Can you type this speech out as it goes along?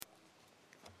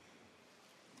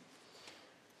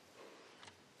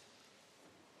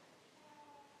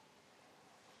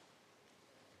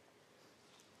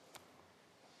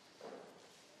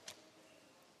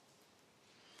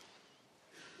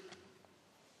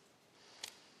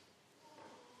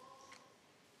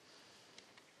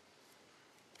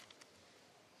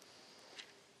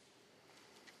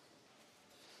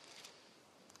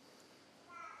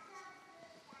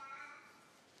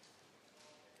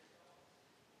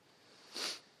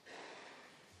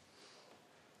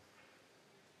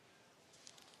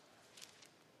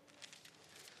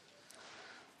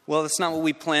Well, that's not what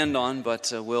we planned on,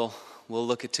 but we'll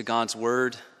look to God's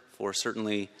Word, for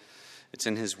certainly it's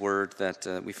in His Word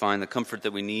that we find the comfort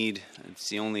that we need.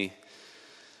 It's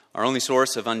our only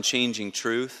source of unchanging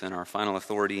truth and our final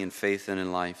authority in faith and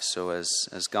in life. So as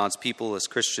God's people, as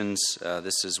Christians,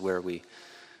 this is where we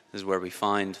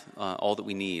find all that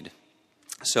we need.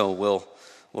 So we'll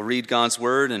read God's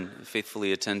Word and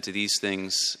faithfully attend to these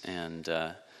things, and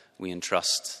we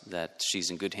entrust that she's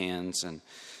in good hands,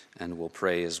 and we'll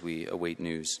pray as we await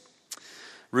news.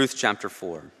 Ruth chapter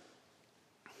 4.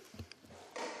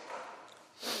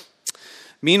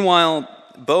 Meanwhile,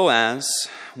 Boaz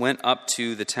went up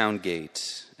to the town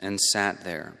gate and sat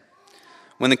there.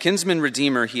 When the kinsman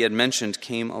redeemer he had mentioned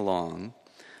came along,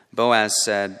 Boaz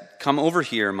said, "Come over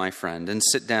here, my friend, and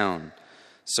sit down."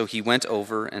 So he went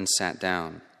over and sat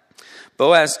down.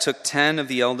 Boaz took 10 of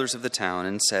the elders of the town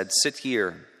and said, "Sit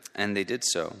here," and they did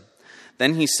so.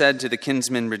 Then he said to the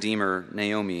kinsman redeemer,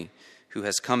 Naomi, who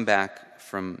has come back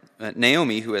from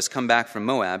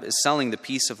Moab, is selling the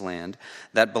piece of land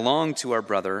that belonged to our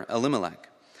brother Elimelech.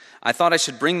 I thought I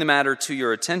should bring the matter to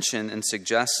your attention and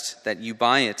suggest that you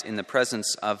buy it in the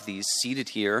presence of these seated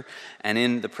here and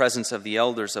in the presence of the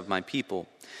elders of my people.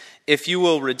 If you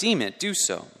will redeem it, do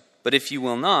so. But if you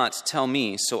will not, tell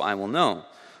me, so I will know.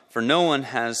 For no one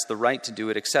has the right to do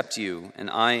it except you, and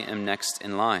I am next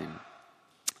in line.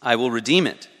 I will redeem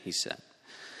it, he said.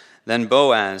 Then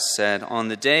Boaz said, "On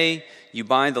the day you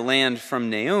buy the land from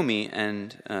Naomi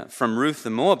and from Ruth the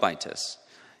Moabitess,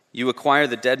 you acquire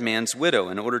the dead man's widow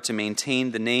in order to maintain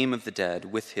the name of the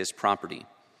dead with his property."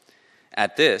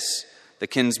 At this, the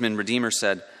kinsman redeemer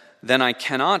said, "Then I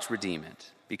cannot redeem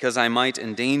it, because I might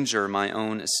endanger my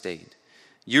own estate.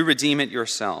 You redeem it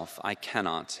yourself. I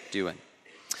cannot do it."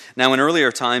 Now, in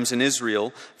earlier times in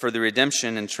Israel, for the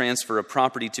redemption and transfer of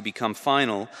property to become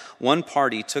final, one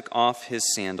party took off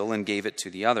his sandal and gave it to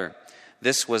the other.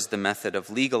 This was the method of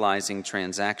legalizing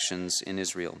transactions in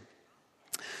Israel.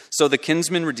 So the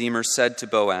kinsman redeemer said to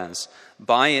Boaz,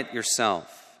 "Buy it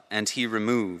yourself," and he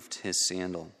removed his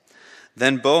sandal.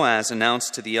 Then Boaz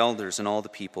announced to the elders and all the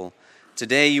people,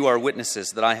 "Today you are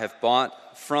witnesses that I have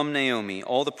bought from Naomi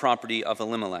all the property of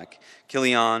Elimelech,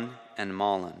 Kilion, and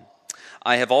Mahlon.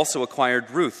 I have also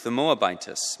acquired Ruth the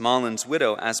Moabitess, Mahlon's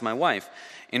widow, as my wife,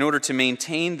 in order to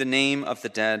maintain the name of the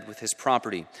dead with his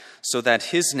property, so that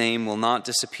his name will not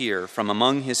disappear from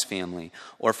among his family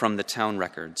or from the town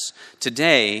records.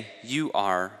 Today you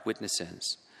are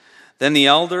witnesses." Then the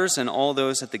elders and all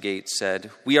those at the gate said,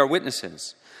 "We are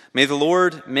witnesses. May the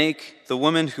Lord make the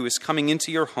woman who is coming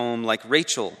into your home like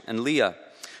Rachel and Leah,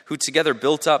 who together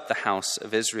built up the house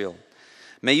of Israel.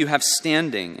 May you have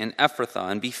standing in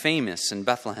Ephrathah and be famous in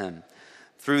Bethlehem.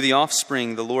 Through the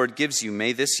offspring the Lord gives you,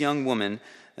 by this young woman,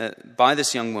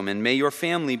 may your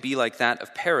family be like that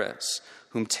of Perez,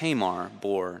 whom Tamar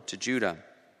bore to Judah."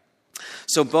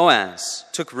 So Boaz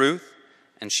took Ruth,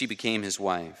 and she became his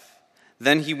wife.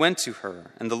 Then he went to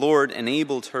her, and the Lord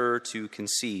enabled her to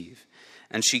conceive,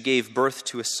 and she gave birth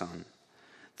to a son.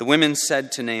 The women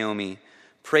said to Naomi,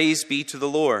 "Praise be to the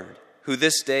Lord, who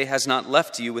this day has not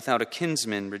left you without a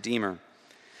kinsman redeemer.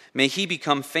 May he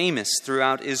become famous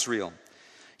throughout Israel.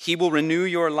 He will renew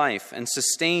your life and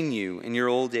sustain you in your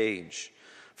old age.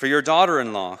 For your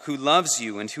daughter-in-law, who loves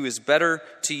you and who is better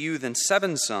to you than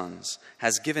 7 sons,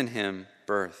 has given him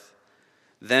birth."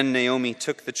 Then Naomi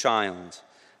took the child,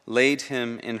 laid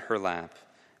him in her lap,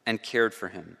 and cared for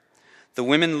him. The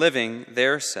women living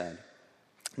there said,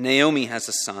 "Naomi has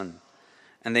a son,"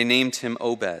 and they named him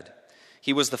Obed.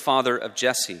 He was the father of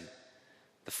Jesse,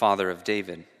 the father of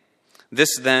David.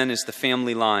 This then is the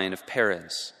family line of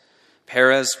Perez.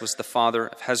 Perez was the father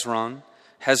of Hezron,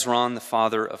 Hezron the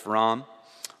father of Ram,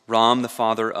 Ram the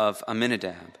father of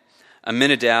Amminadab,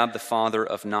 Amminadab the father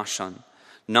of Nahshon,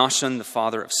 Nahshon the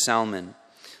father of Salmon,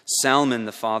 Salmon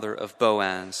the father of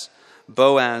Boaz,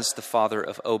 Boaz the father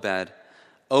of Obed,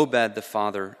 Obed the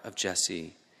father of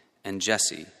Jesse, and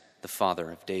Jesse the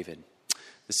father of David.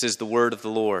 This is the word of the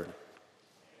Lord.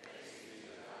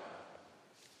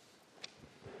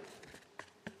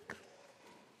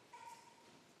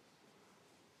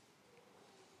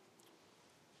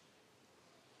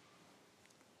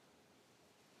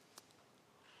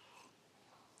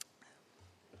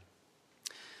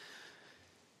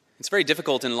 It's very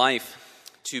difficult in life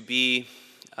to be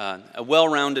a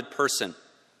well-rounded person.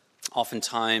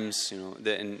 Oftentimes,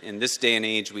 in this day and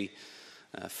age, we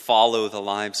follow the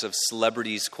lives of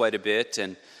celebrities quite a bit,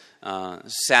 and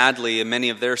sadly, many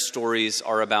of their stories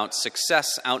are about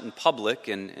success out in public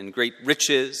and great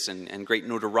riches and great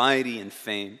notoriety and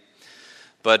fame.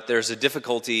 But there's a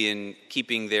difficulty in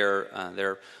keeping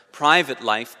their private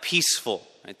life peaceful.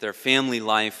 Right? Their family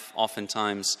life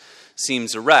oftentimes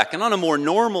seems a wreck. And on a more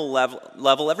normal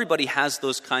level, everybody has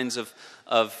those kinds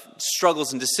of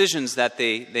struggles and decisions that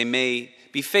they may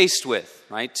be faced with,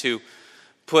 right? To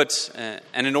put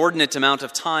an inordinate amount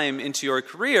of time into your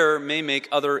career may make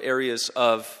other areas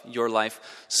of your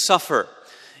life suffer.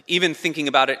 Even thinking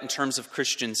about it in terms of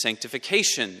Christian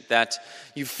sanctification, that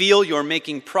you feel you're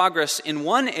making progress in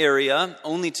one area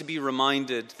only to be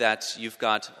reminded that you've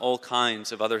got all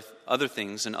kinds of other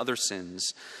things and other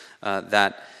sins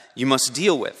that you must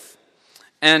deal with.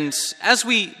 And as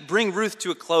we bring Ruth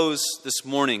to a close this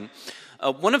morning,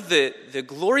 one of the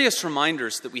glorious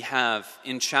reminders that we have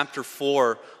in chapter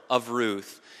 4 of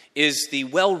Ruth is the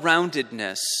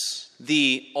well-roundedness,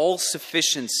 the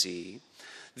all-sufficiency,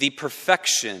 the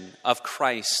perfection of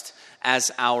Christ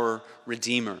as our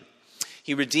Redeemer.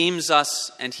 He redeems us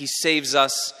and He saves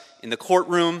us in the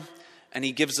courtroom, and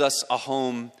He gives us a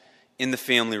home in the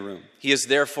family room. He is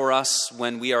there for us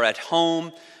when we are at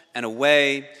home and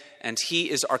away, and He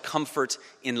is our comfort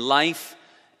in life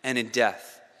and in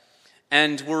death.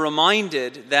 And we're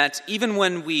reminded that even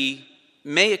when we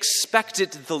may expect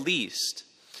it the least,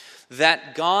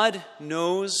 that God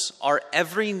knows our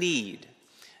every need,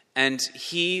 and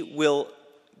He will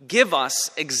give us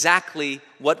exactly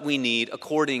what we need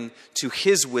according to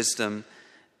His wisdom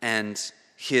and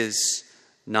His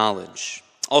knowledge.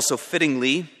 Also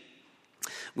fittingly,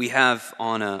 we have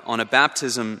on a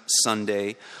baptism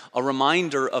Sunday a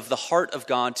reminder of the heart of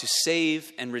God to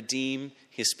save and redeem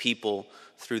His people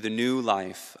through the new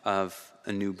life of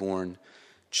a newborn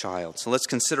child. So let's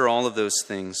consider all of those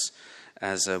things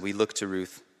as we look to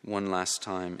Ruth one last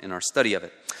time in our study of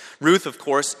it. Ruth, of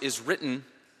course, is written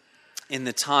in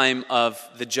the time of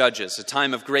the Judges, a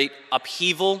time of great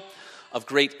upheaval, of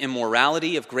great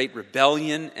immorality, of great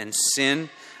rebellion and sin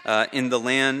in the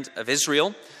land of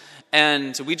Israel.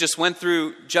 And we just went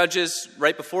through Judges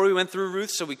right before we went through Ruth,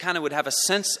 so we kind of would have a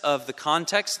sense of the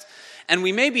context. And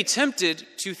we may be tempted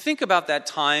to think about that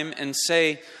time and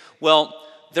say, well,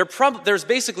 there's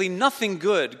basically nothing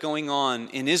good going on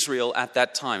in Israel at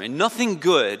that time, and nothing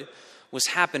good was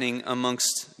happening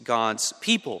amongst God's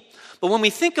people. But when we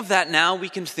think of that now, we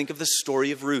can think of the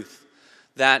story of Ruth,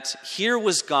 that here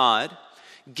was God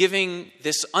giving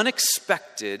this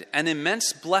unexpected and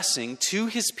immense blessing to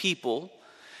His people,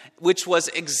 which was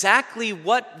exactly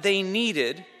what they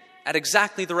needed at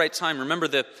exactly the right time. Remember,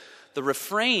 the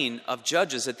refrain of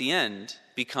Judges at the end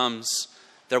becomes,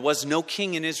 there was no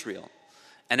king in Israel,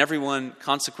 and everyone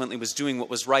consequently was doing what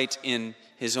was right in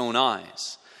his own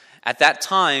eyes. At that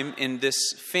time, in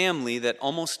this family that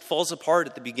almost falls apart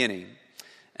at the beginning,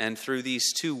 and through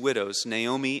these two widows,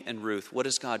 Naomi and Ruth, what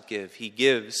does God give? He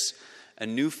gives a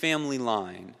new family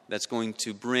line that's going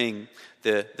to bring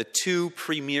the two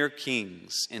premier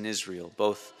kings in Israel,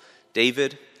 both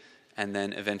David and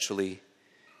then eventually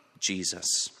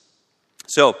Jesus.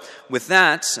 So with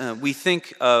that, we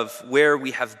think of where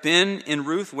we have been in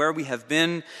Ruth, where we have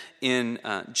been in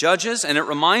Judges, and it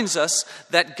reminds us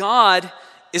that God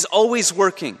is always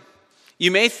working.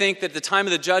 You may think that the time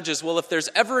of the Judges, well, if there's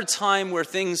ever a time where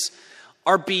things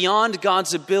are beyond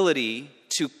God's ability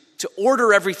to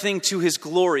order everything to His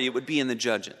glory, it would be in the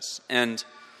Judges. And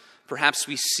perhaps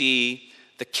we see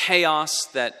the chaos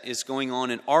that is going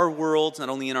on in our world, not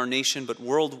only in our nation, but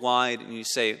worldwide, and you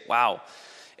say, wow,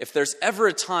 if there's ever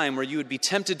a time where you would be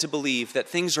tempted to believe that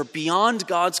things are beyond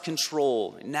God's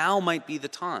control, now might be the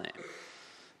time.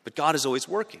 But God is always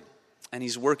working, and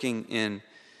He's working in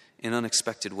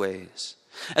unexpected ways.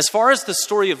 As far as the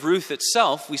story of Ruth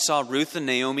itself, we saw Ruth and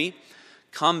Naomi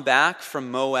come back from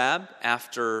Moab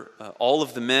after all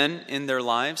of the men in their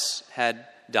lives had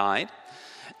died.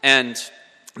 And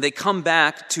they come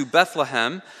back to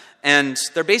Bethlehem, and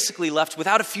they're basically left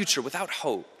without a future, without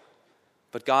hope.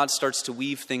 But God starts to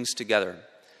weave things together.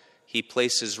 He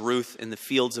places Ruth in the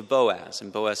fields of Boaz,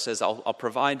 and Boaz says, I'll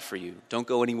provide for you. Don't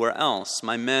go anywhere else.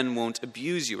 My men won't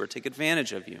abuse you or take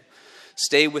advantage of you.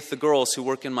 Stay with the girls who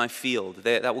work in my field.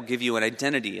 That will give you an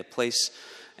identity, a place,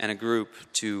 and a group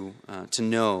to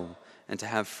know and to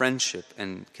have friendship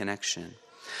and connection.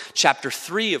 Chapter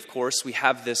 3, of course, we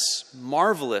have this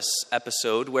marvelous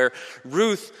episode where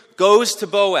Ruth goes to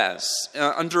Boaz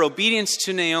under obedience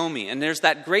to Naomi. And there's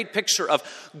that great picture of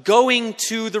going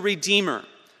to the Redeemer,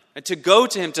 right? To go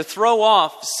to Him, to throw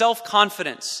off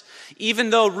self-confidence,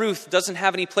 even though Ruth doesn't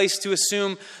have any place to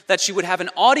assume that she would have an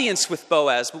audience with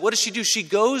Boaz. But what does she do? She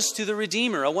goes to the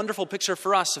Redeemer, a wonderful picture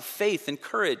for us of faith and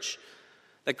courage,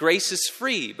 that grace is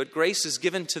free, but grace is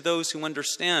given to those who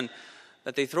understand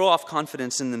that they throw off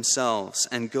confidence in themselves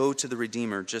and go to the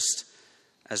Redeemer just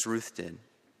as Ruth did.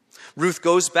 Ruth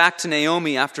goes back to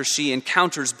Naomi after she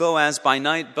encounters Boaz by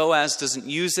night. Boaz doesn't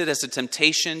use it as a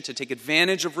temptation to take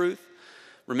advantage of Ruth,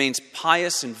 remains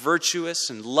pious and virtuous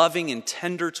and loving and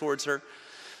tender towards her,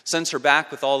 sends her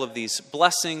back with all of these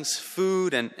blessings,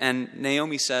 food, and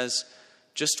Naomi says,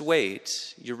 just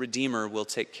wait, your Redeemer will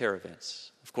take care of it.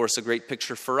 Of course, a great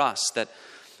picture for us that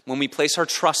when we place our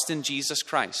trust in Jesus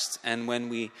Christ and when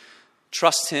we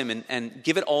trust him and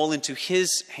give it all into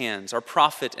his hands, our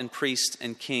prophet and priest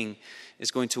and king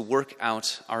is going to work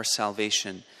out our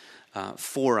salvation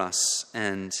for us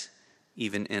and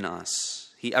even in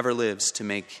us. He ever lives to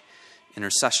make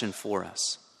intercession for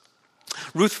us.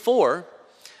 Ruth 4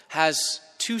 has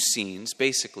two scenes,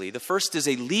 basically. The first is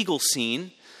a legal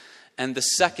scene, and the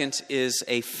second is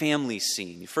a family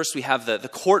scene. First we have the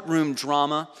courtroom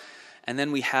drama, and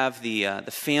then we have the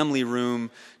family room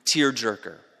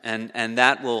tearjerker. And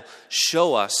that will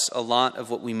show us a lot of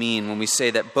what we mean when we say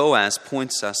that Boaz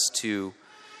points us to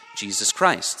Jesus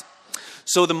Christ.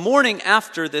 So the morning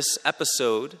after this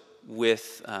episode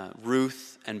with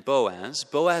Ruth and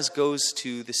Boaz goes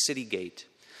to the city gate.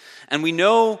 And we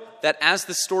know that as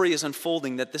the story is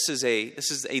unfolding, that this is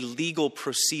a legal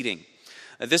proceeding.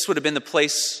 This would have been the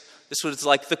place. This was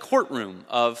like the courtroom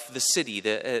of the city.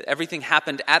 Everything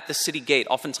happened at the city gate.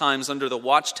 Oftentimes under the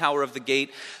watchtower of the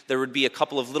gate, there would be a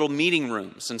couple of little meeting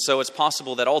rooms. And so it's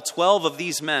possible that all 12 of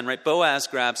these men, right, Boaz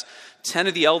grabs 10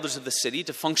 of the elders of the city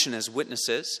to function as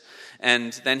witnesses.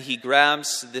 And then he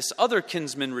grabs this other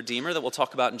kinsman redeemer that we'll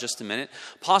talk about in just a minute.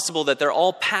 Possible that they're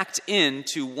all packed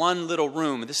into one little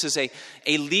room. This is a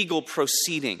legal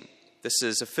proceeding. This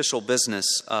is official business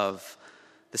of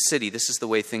the city. This is the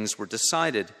way things were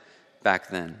decided back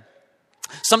then.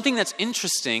 Something that's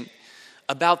interesting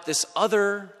about this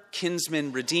other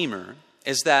kinsman redeemer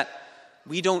is that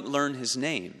we don't learn his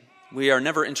name. We are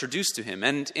never introduced to him.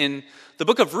 And in the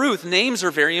book of Ruth, names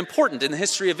are very important. In the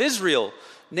history of Israel,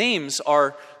 names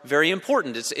are very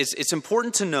important. It's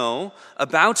important to know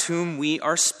about whom we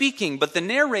are speaking. But the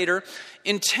narrator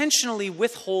intentionally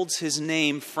withholds his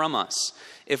name from us.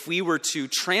 If we were to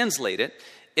translate it,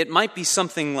 it might be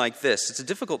something like this. It's a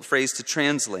difficult phrase to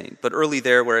translate, but early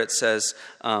there where it says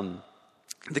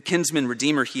the kinsman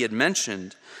redeemer he had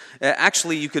mentioned,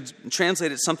 actually you could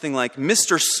translate it something like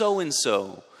Mr.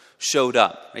 So-and-so showed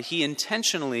up. He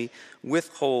intentionally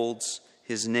withholds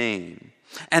his name.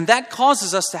 And that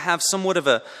causes us to have somewhat of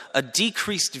a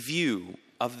decreased view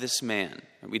of this man.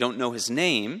 We don't know his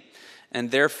name,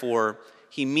 and therefore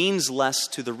he means less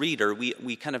to the reader.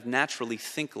 We kind of naturally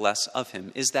think less of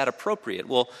him. Is that appropriate?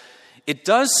 Well, it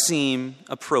does seem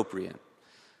appropriate.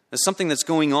 Something that's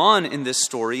going on in this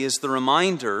story is the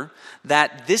reminder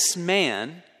that this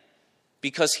man,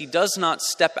 because he does not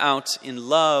step out in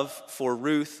love for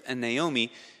Ruth and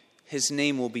Naomi, his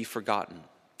name will be forgotten.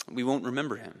 We won't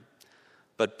remember him.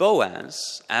 But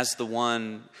Boaz, as the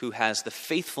one who has the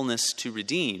faithfulness to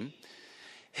redeem,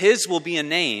 his will be a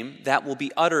name that will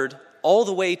be uttered all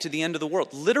the way to the end of the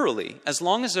world. Literally, as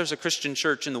long as there's a Christian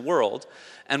church in the world,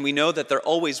 and we know that there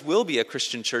always will be a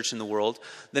Christian church in the world,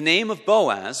 the name of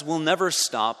Boaz will never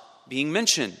stop being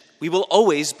mentioned. We will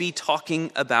always be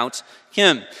talking about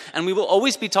him. And we will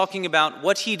always be talking about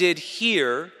what he did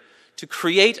here to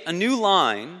create a new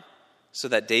line so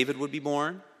that David would be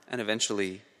born and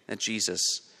eventually that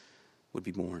Jesus would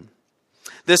be born.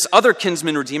 This other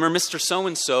kinsman redeemer, Mr.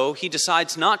 So-and-so, he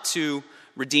decides not to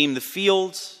redeem the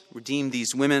fields, redeem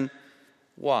these women.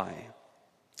 Why?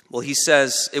 Well, he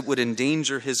says it would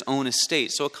endanger his own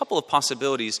estate. So a couple of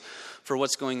possibilities for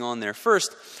what's going on there.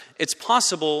 First, it's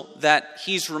possible that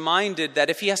he's reminded that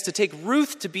if he has to take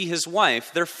Ruth to be his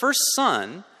wife, their first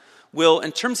son will,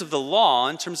 in terms of the law,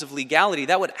 in terms of legality,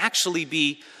 that would actually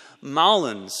be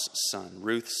Mahlon's son,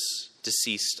 Ruth's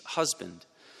deceased husband.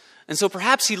 And so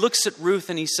perhaps he looks at Ruth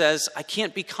and he says, I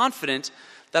can't be confident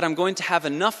that I'm going to have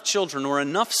enough children or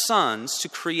enough sons to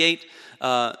create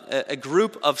a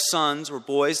group of sons or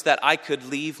boys that I could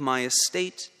leave my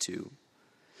estate to.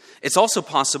 It's also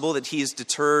possible that he is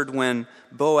deterred when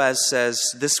Boaz says,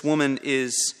 this woman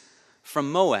is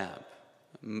from Moab.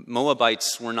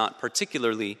 Moabites were not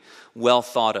particularly well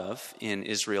thought of in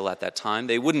Israel at that time.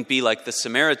 They wouldn't be like the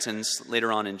Samaritans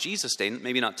later on in Jesus' day,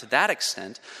 maybe not to that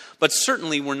extent, but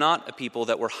certainly were not a people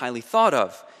that were highly thought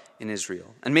of in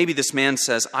Israel. And maybe this man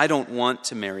says, I don't want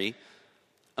to marry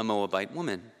a Moabite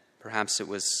woman. Perhaps it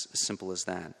was as simple as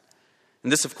that.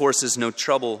 And this, of course, is no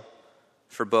trouble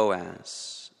for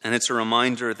Boaz. And it's a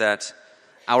reminder that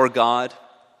our God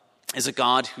is a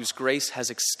God whose grace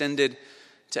has extended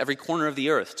to every corner of the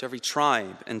earth, to every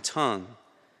tribe and tongue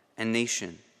and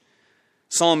nation.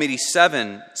 Psalm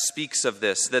 87 speaks of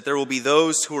this, that there will be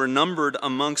those who are numbered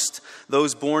amongst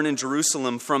those born in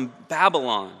Jerusalem from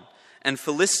Babylon and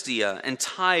Philistia and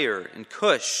Tyre and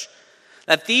Cush,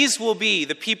 that these will be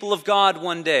the people of God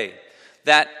one day,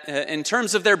 that in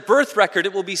terms of their birth record,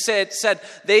 it will be said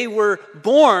they were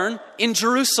born in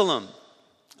Jerusalem.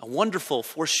 A wonderful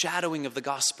foreshadowing of the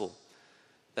gospel,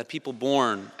 that people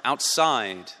born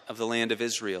outside of the land of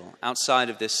Israel, outside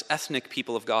of this ethnic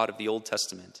people of God of the Old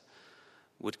Testament,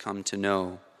 would come to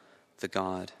know the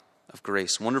God of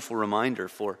grace. Wonderful reminder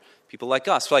for people like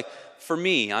us. Like for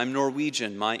me, I'm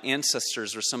Norwegian. My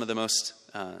ancestors were some of the most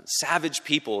savage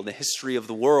people in the history of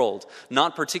the world.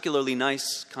 Not particularly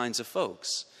nice kinds of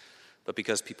folks. But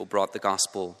because people brought the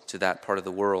gospel to that part of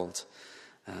the world,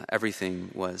 everything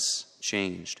was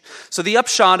changed. So the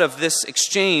upshot of this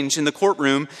exchange in the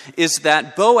courtroom is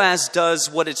that Boaz does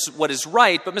what is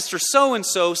right, but Mr.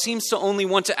 So-and-so seems to only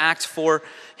want to act for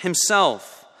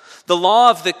himself. The law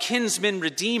of the kinsman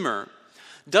redeemer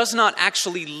does not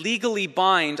actually legally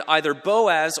bind either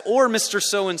Boaz or Mr.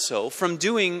 So-and-so from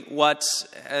doing what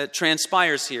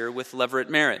transpires here with levirate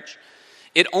marriage.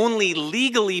 It only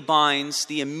legally binds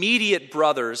the immediate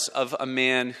brothers of a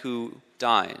man who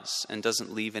dies and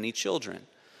doesn't leave any children.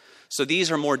 So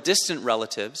these are more distant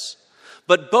relatives.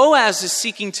 But Boaz is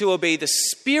seeking to obey the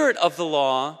spirit of the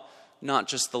law, not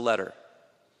just the letter.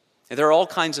 And there are all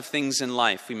kinds of things in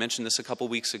life, we mentioned this a couple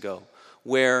weeks ago,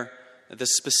 where the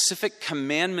specific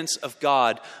commandments of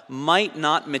God might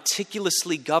not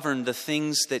meticulously govern the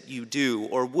things that you do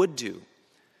or would do.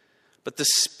 But the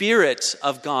spirit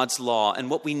of God's law and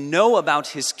what we know about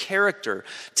his character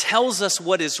tells us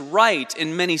what is right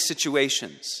in many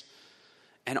situations.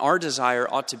 And our desire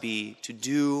ought to be to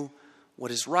do what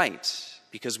is right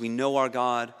because we know our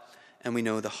God and we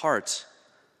know the heart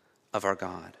of our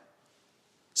God.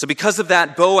 So because of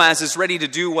that, Boaz is ready to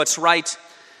do what's right.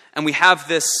 And we have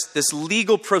this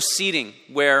legal proceeding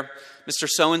where Mr.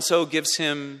 So-and-so gives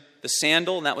him the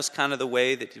sandal. And that was kind of the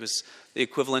way that it was the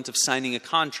equivalent of signing a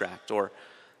contract or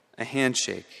a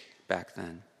handshake back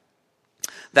then.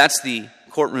 That's the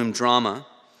courtroom drama.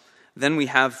 Then we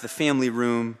have the family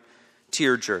room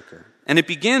tearjerker. And it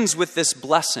begins with this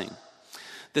blessing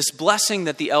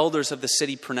that the elders of the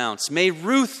city pronounce. May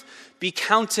Ruth be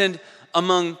counted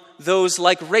among those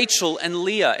like Rachel and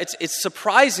Leah. It's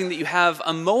surprising that you have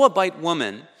a Moabite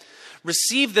woman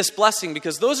receive this blessing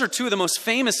because those are two of the most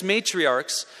famous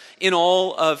matriarchs in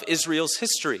all of Israel's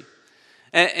history.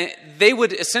 And they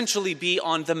would essentially be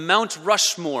on the Mount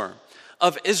Rushmore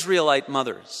of Israelite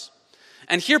mothers.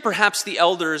 And here perhaps the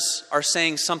elders are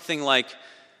saying something like,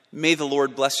 may the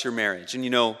Lord bless your marriage. And you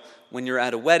know, when you're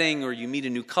at a wedding or you meet a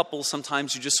new couple,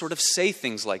 sometimes you just sort of say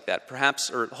things like that. Perhaps,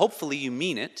 or hopefully you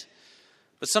mean it.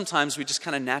 But sometimes we just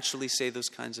kind of naturally say those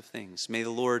kinds of things. May the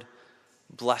Lord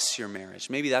bless your marriage.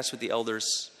 Maybe that's what the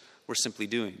elders were simply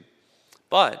doing.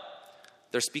 But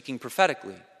they're speaking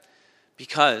prophetically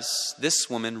because this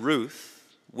woman, Ruth,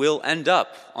 will end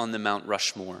up on the Mount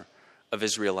Rushmore of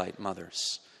Israelite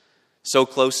mothers. So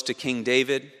close to King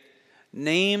David,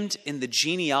 named in the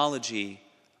genealogy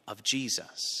of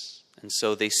Jesus. And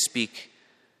so they speak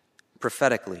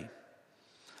prophetically.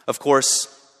 Of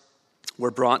course, we're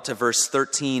brought to verse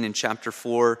 13 in chapter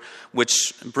 4,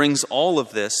 which brings all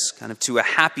of this kind of to a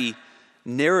happy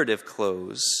narrative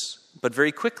close, but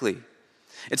very quickly.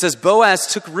 It says, Boaz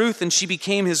took Ruth and she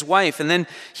became his wife, and then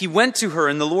he went to her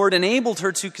and the Lord enabled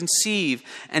her to conceive,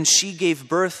 and she gave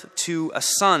birth to a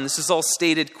son. This is all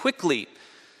stated quickly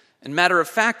and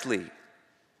matter-of-factly.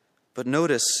 But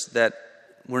notice that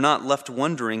we're not left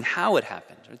wondering how it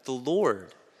happened. The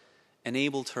Lord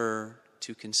enabled her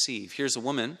to conceive. Here's a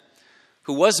woman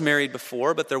who was married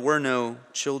before, but there were no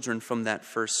children from that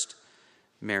first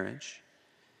marriage.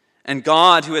 And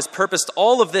God, who has purposed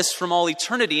all of this from all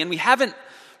eternity, and we haven't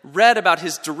read about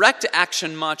his direct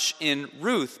action much in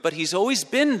Ruth, but he's always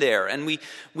been there, and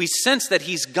we sense that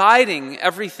he's guiding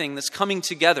everything that's coming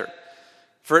together.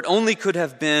 For it only could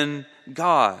have been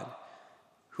God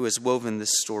who has woven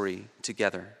this story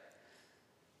together.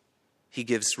 He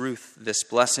gives Ruth this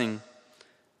blessing,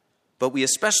 but we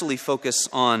especially focus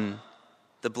on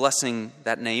the blessing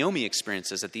that Naomi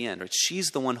experiences at the end. Right? She's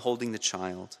the one holding the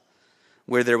child.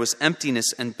 Where there was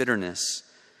emptiness and bitterness,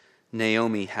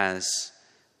 Naomi has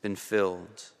been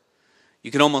filled. You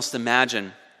can almost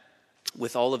imagine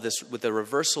with all of this, with the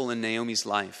reversal in Naomi's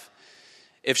life,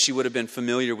 if she would have been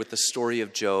familiar with the story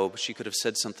of Job, she could have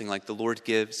said something like, the Lord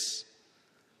gives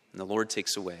and the Lord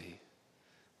takes away.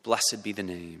 Blessed be the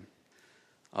name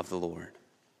of the Lord.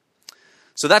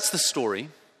 So that's the story.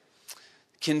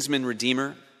 Kinsman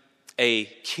redeemer, a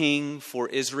king for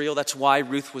Israel. That's why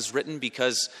Ruth was written,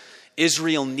 because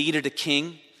Israel needed a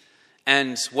king.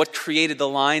 And what created the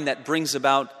line that brings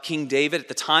about King David at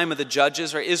the time of the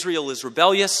judges? Right? Israel is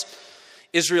rebellious.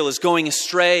 Israel is going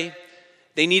astray.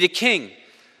 They need a king.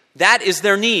 That is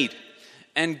their need.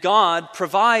 And God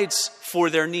provides for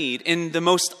their need in the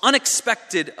most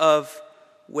unexpected of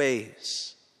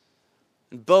ways.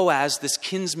 And Boaz, this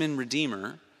kinsman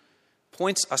redeemer,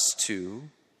 points us to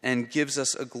and gives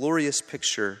us a glorious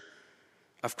picture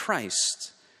of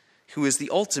Christ, who is the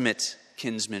ultimate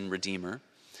kinsman redeemer,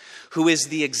 who is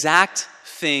the exact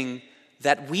thing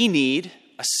that we need: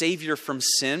 a savior from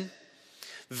sin,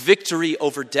 victory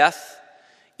over death,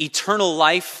 eternal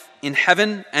life in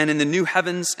heaven and in the new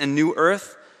heavens and new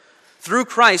earth. Through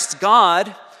Christ,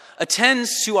 God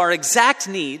attends to our exact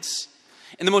needs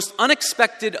in the most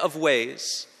unexpected of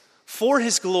ways for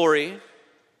his glory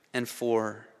and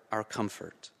for our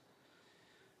comfort.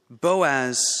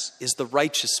 Boaz is the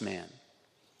righteous man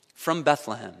from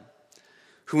Bethlehem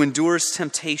who endures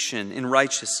temptation in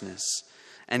righteousness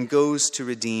and goes to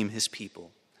redeem his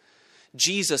people.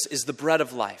 Jesus is the bread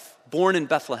of life, born in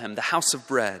Bethlehem, the house of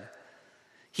bread.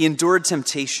 He endured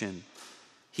temptation.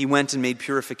 He went and made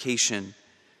purification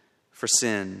for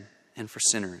sin and for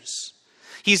sinners.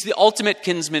 He's the ultimate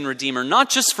kinsman redeemer, not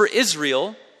just for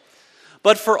Israel,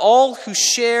 but for all who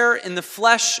share in the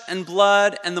flesh and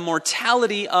blood and the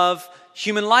mortality of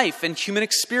human life and human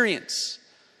experience.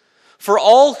 For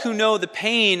all who know the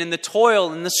pain and the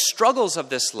toil and the struggles of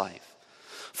this life.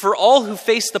 For all who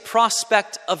face the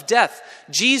prospect of death,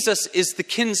 Jesus is the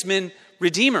kinsman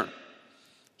redeemer.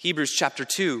 Hebrews chapter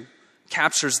 2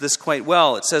 captures this quite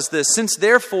well. It says this: "Since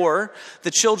therefore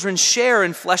the children share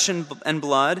in flesh and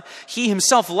blood, he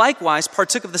himself likewise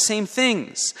partook of the same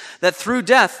things, that through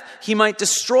death he might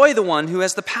destroy the one who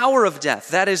has the power of death,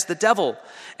 that is, the devil,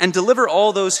 and deliver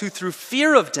all those who through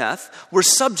fear of death were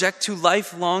subject to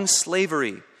lifelong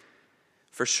slavery.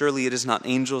 For surely it is not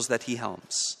angels that he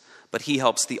helps, but he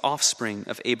helps the offspring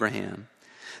of Abraham.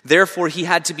 Therefore he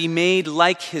had to be made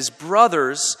like his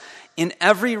brothers in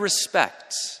every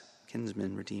respect,"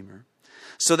 kinsman redeemer,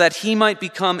 "so that he might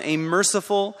become a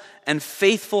merciful and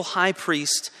faithful high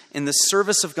priest in the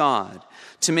service of God,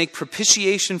 to make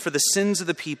propitiation for the sins of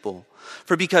the people.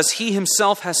 For because he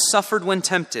himself has suffered when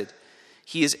tempted,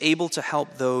 he is able to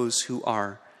help those who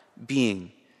are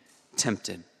being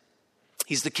tempted."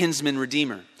 He's the kinsman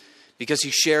redeemer because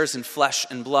he shares in flesh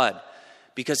and blood,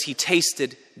 because he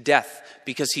tasted death,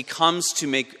 because he comes to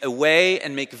make a way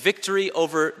and make victory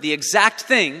over the exact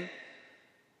thing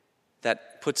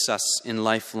that puts us in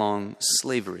lifelong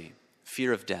slavery,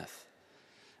 fear of death,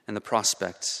 and the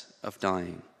prospect of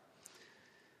dying.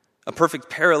 A perfect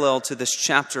parallel to this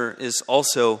chapter is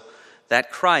also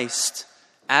that Christ,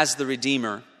 as the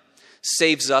Redeemer,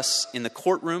 saves us in the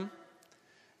courtroom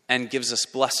and gives us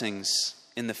blessings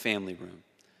in the family room.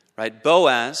 Right?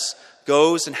 Boaz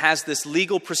goes and has this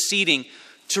legal proceeding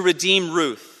to redeem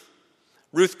Ruth.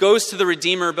 Ruth goes to the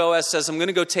Redeemer. Boaz says, "I'm going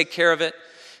to go take care of it."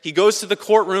 He goes to the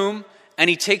courtroom and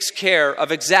he takes care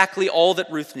of exactly all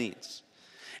that Ruth needs.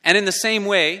 And in the same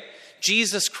way,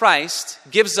 Jesus Christ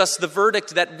gives us the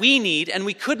verdict that we need and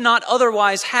we could not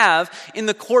otherwise have in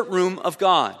the courtroom of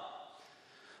God.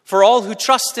 For all who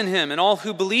trust in him and all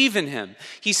who believe in him,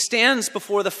 he stands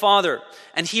before the Father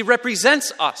and he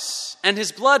represents us, and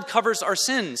his blood covers our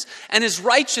sins, and his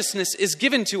righteousness is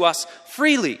given to us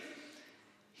freely.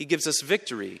 He gives us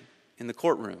victory in the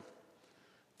courtroom.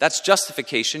 That's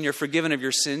justification. You're forgiven of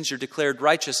your sins. You're declared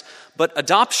righteous. But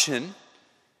adoption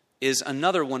is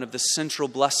another one of the central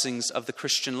blessings of the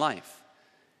Christian life.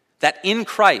 That in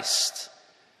Christ,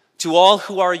 to all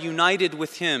who are united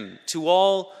with him, to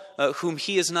all whom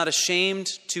he is not ashamed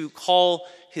to call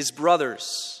his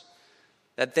brothers,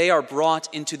 that they are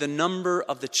brought into the number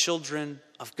of the children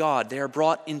of God. They are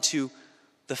brought into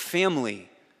the family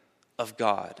of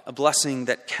God, a blessing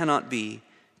that cannot be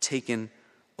taken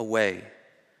away.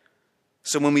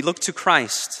 So when we look to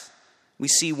Christ, we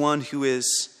see one who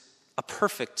is a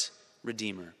perfect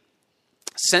Redeemer,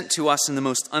 sent to us in the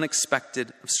most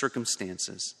unexpected of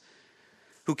circumstances,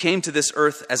 who came to this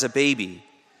earth as a baby,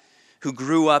 who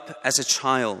grew up as a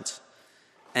child,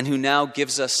 and who now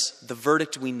gives us the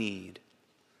verdict we need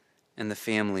and the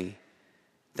family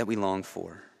that we long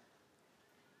for.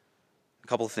 A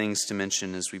couple things to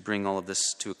mention as we bring all of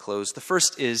this to a close. The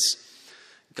first is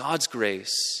God's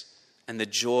grace and the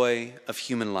joy of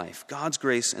human life. God's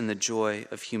grace and the joy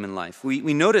of human life.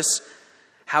 We notice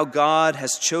how God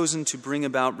has chosen to bring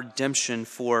about redemption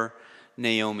for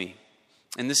Naomi.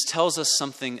 And this tells us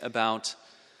something about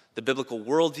the biblical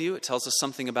worldview. It tells us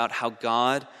something about how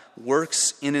God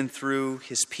works in and through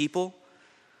his people.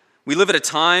 We live at a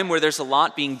time where there's a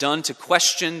lot being done to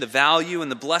question the value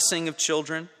and the blessing of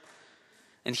children.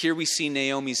 And here we see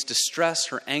Naomi's distress,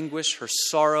 her anguish, her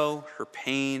sorrow, her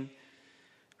pain,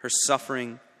 her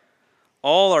suffering.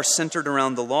 All are centered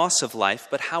around the loss of life,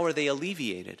 but how are they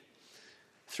alleviated?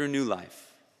 Through new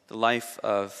life, the life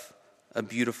of a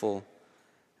beautiful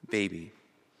baby.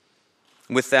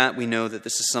 With that, we know that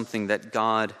this is something that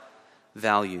God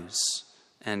values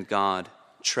and God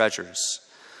treasures.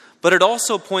 But it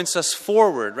also points us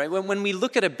forward, right? When we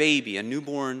look at a baby, a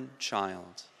newborn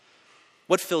child,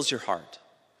 what fills your heart?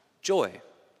 Joy.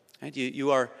 Right?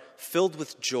 You are filled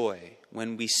with joy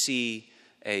when we see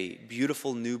a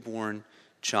beautiful newborn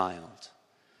child.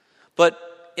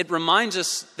 But it reminds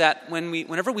us that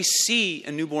whenever we see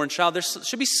a newborn child, there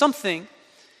should be something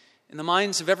in the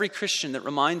minds of every Christian that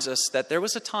reminds us that there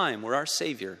was a time where our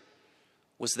Savior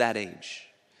was that age.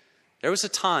 There was a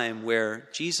time where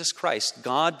Jesus Christ,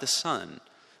 God the Son,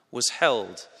 was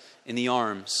held in the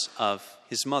arms of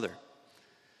his mother.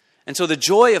 And so the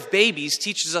joy of babies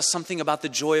teaches us something about the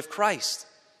joy of Christ.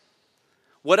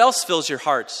 What else fills your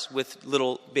hearts with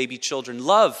little baby children?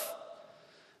 Love.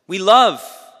 We love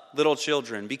little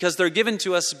children because they're given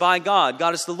to us by God.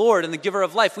 God is the Lord and the giver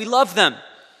of life. We love them.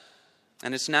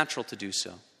 And it's natural to do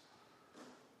so.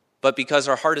 But because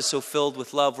our heart is so filled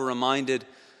with love, we're reminded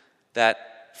that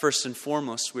first and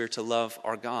foremost, we're to love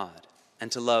our God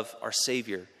and to love our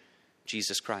Savior,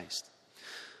 Jesus Christ.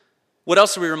 What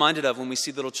else are we reminded of when we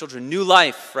see little children? New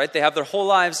life, right? They have their whole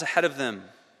lives ahead of them.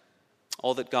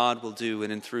 All that God will do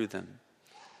in and through them.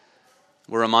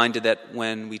 We're reminded that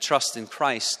when we trust in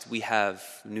Christ, we have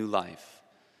new life.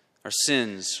 Our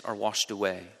sins are washed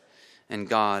away, and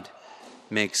God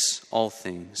makes all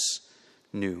things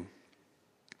new.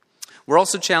 We're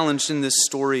also challenged in this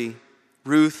story,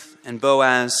 Ruth and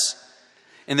Boaz,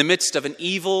 in the midst of an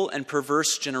evil and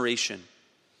perverse generation.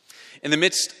 In the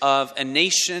midst of a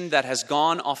nation that has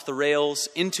gone off the rails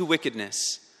into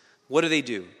wickedness, what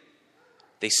do?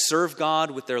 They serve God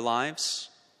with their lives,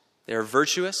 they are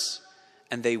virtuous,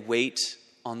 and they wait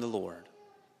on the Lord.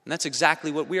 And that's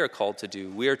exactly what we are called to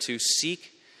do. We are to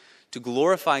seek to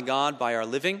glorify God by our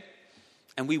living,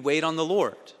 and we wait on the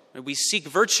Lord. We seek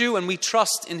virtue and we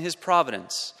trust in his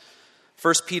providence.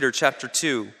 1 Peter chapter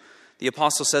 2. The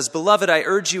apostle says, "Beloved, I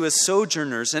urge you as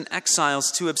sojourners and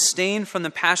exiles to abstain from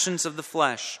the passions of the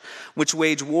flesh, which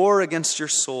wage war against your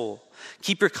soul.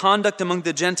 Keep your conduct among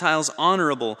the Gentiles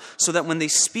honorable, so that when they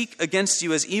speak against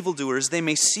you as evildoers, they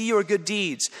may see your good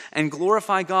deeds and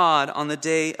glorify God on the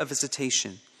day of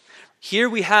visitation." Here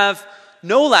we have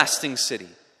no lasting city.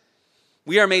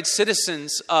 We are made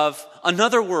citizens of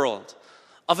another world,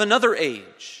 of another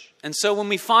age. And so when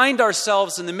we find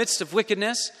ourselves in the midst of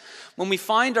wickedness, when we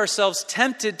find ourselves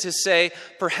tempted to say,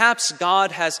 perhaps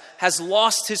God has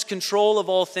lost his control of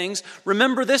all things,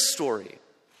 remember this story.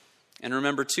 And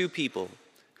remember two people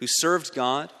who served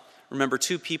God. Remember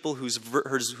two people whose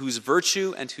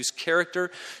virtue and whose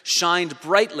character shined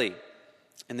brightly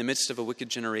in the midst of a wicked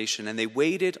generation. And they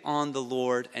waited on the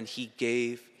Lord, and he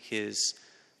gave his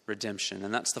redemption.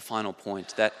 And that's the final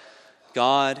point, that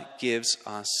God gives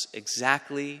us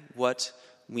exactly what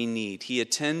we need. He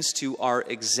attends to our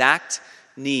exact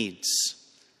needs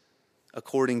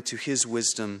according to his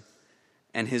wisdom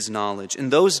and his knowledge. In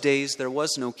those days, there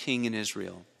was no king in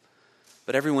Israel,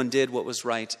 but everyone did what was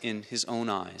right in his own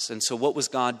eyes. And so what was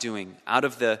God doing? Out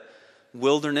of the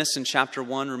wilderness in chapter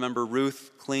 1, remember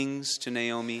Ruth clings to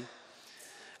Naomi.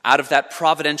 Out of that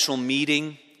providential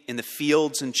meeting in the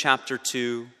fields in chapter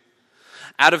 2.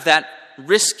 Out of that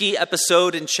risky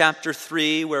episode in chapter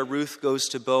 3 where Ruth goes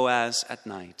to Boaz at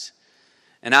night.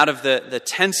 And out of the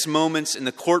tense moments in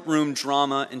the courtroom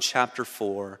drama in chapter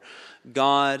 4,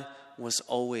 God was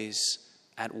always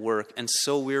at work. And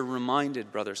so we're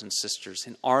reminded, brothers and sisters,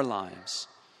 in our lives,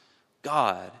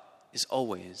 God is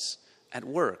always at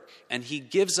work. And he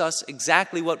gives us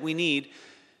exactly what we need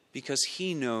because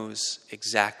he knows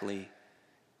exactly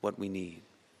what we need.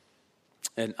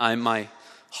 And my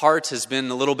heart has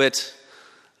been a little bit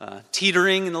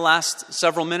teetering in the last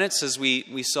several minutes as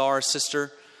we saw our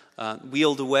sister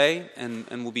wheeled away,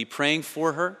 and we'll be praying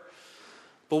for her.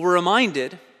 But we're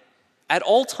reminded at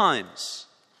all times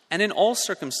and in all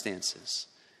circumstances,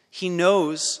 he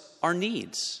knows our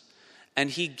needs, and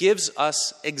he gives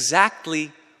us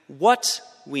exactly what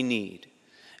we need.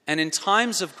 And in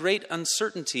times of great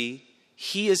uncertainty,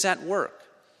 he is at work.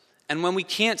 And when we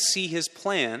can't see his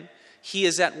plan, he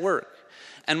is at work.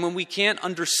 And when we can't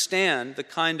understand the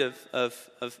kind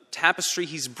of tapestry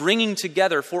he's bringing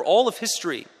together for all of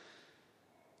history,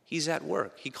 he's at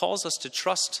work. He calls us to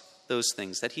trust those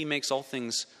things, that he makes all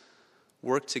things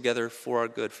work together for our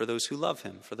good, for those who love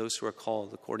him, for those who are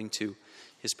called according to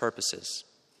his purposes.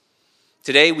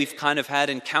 Today we've kind of had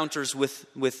encounters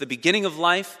with the beginning of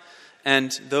life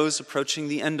and those approaching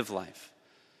the end of life.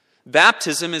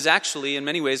 Baptism is actually, in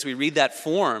many ways, we read that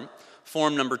form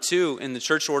number 2 in the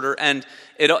church order, and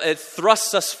it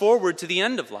thrusts us forward to the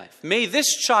end of life. May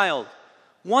this child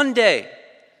one day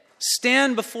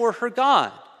stand before her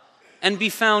God and be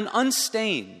found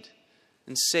unstained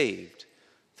and saved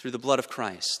through the blood of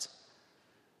Christ.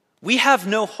 We have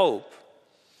no hope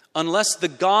unless the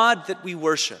God that we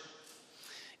worship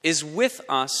is with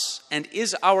us and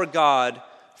is our God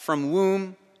from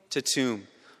womb to tomb,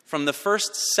 from the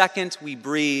first second we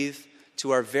breathe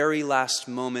to our very last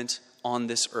moment on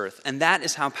this earth. And that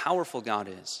is how powerful God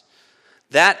is.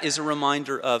 That is a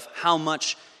reminder of how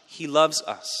much he loves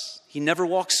us. He never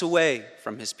walks away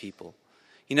from his people.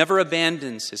 He never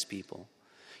abandons his people.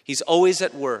 He's always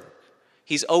at work.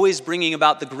 He's always bringing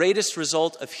about the greatest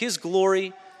result of his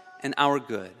glory and our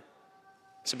good.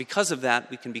 So because of that,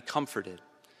 we can be comforted.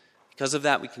 Because of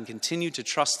that, we can continue to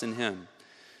trust in him.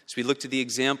 As we look to the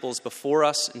examples before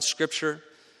us in Scripture,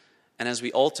 and as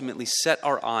we ultimately set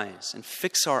our eyes and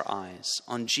fix our eyes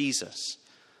on Jesus,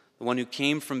 the one who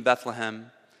came from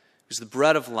Bethlehem, who's the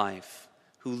bread of life,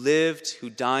 who lived, who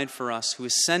died for us, who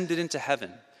ascended into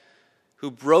heaven,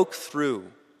 who broke through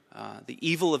the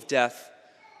evil of death,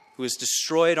 who has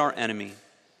destroyed our enemy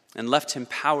and left him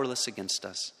powerless against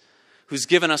us, who's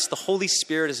given us the Holy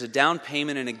Spirit as a down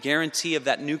payment and a guarantee of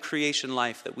that new creation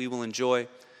life that we will enjoy,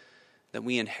 that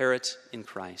we inherit in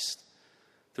Christ.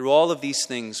 Through all of these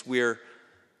things,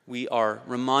 we are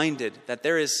reminded that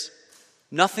there is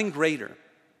nothing greater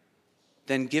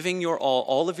than giving your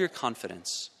all of your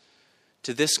confidence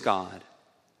to this God,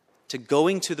 to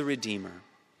going to the Redeemer,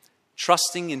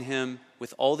 trusting in him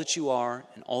with all that you are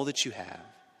and all that you have,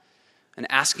 and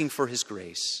asking for his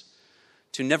grace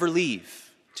to never leave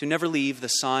the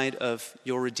side of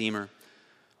your Redeemer,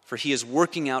 for he is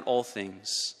working out all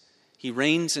things. He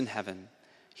reigns in heaven.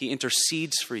 He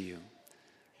intercedes for you.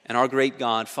 And our great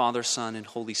God, Father, Son, and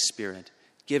Holy Spirit,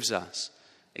 gives us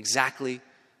exactly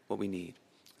what we need.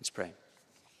 Let's pray.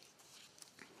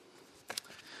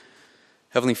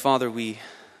 Heavenly Father, we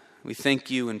thank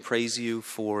you and praise you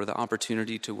for the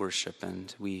opportunity to worship,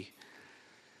 and we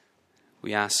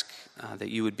ask that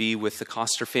you would be with the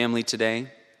Coster family today,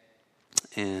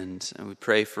 and we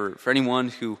pray for anyone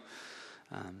who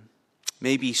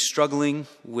may be struggling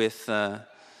with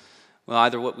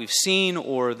either what we've seen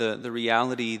or the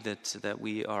reality that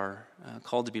we are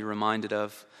called to be reminded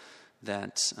of,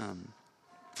 that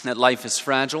life is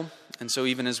fragile. And so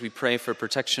even as we pray for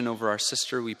protection over our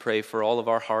sister, we pray for all of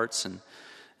our hearts and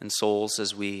souls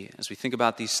as we think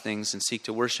about these things and seek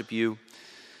to worship you.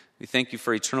 We thank you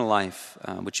for eternal life,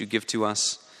 which you give to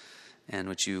us and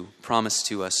which you promise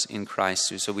to us in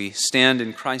Christ. So we stand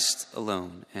in Christ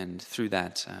alone, and through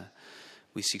that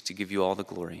we seek to give you all the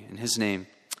glory. In his name,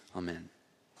 amen.